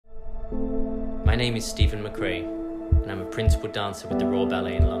My name is Stephen McRae, and I'm a principal dancer with the Royal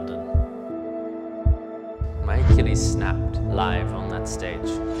Ballet in London. My Achilles snapped live on that stage.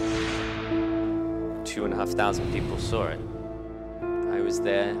 2,500 people saw it. I was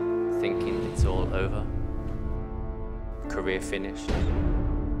there thinking it's all over, career finished.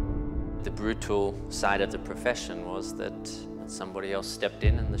 The brutal side of the profession was that somebody else stepped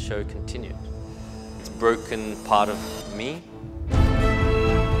in and the show continued. It's broken part of me.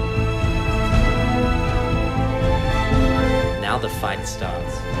 Now the fight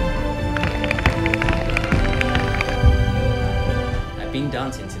starts. I've been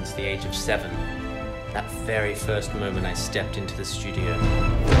dancing since the age of 7. That very first moment I stepped into the studio,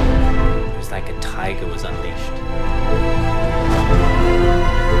 it was like a tiger was unleashed.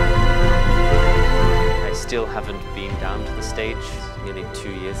 I still haven't been down to the stage. It's nearly 2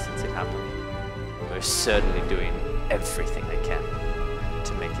 years since it happened. I'm most certainly doing everything I can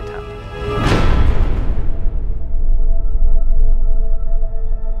to make it happen.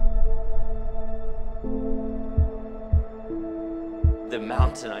 The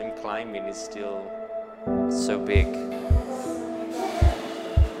mountain I'm climbing is still so big.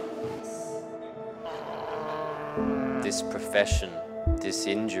 This profession, this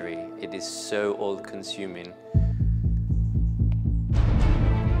injury, it is so all-consuming.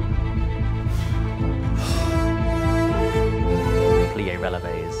 Plie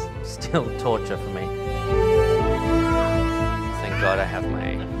relevé is still torture for me. Thank God I have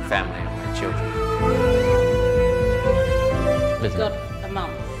my family and my children. We've got a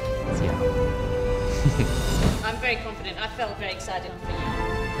month. Yeah. I'm very confident. I felt very excited for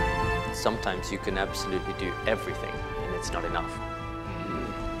you. Sometimes you can absolutely do everything and it's not enough.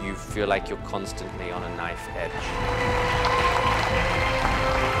 You feel like you're constantly on a knife edge.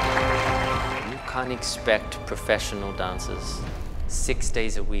 You can't expect professional dancers 6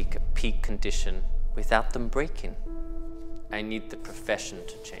 days a week at peak condition without them breaking. I need the profession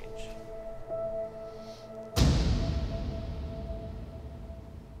to change.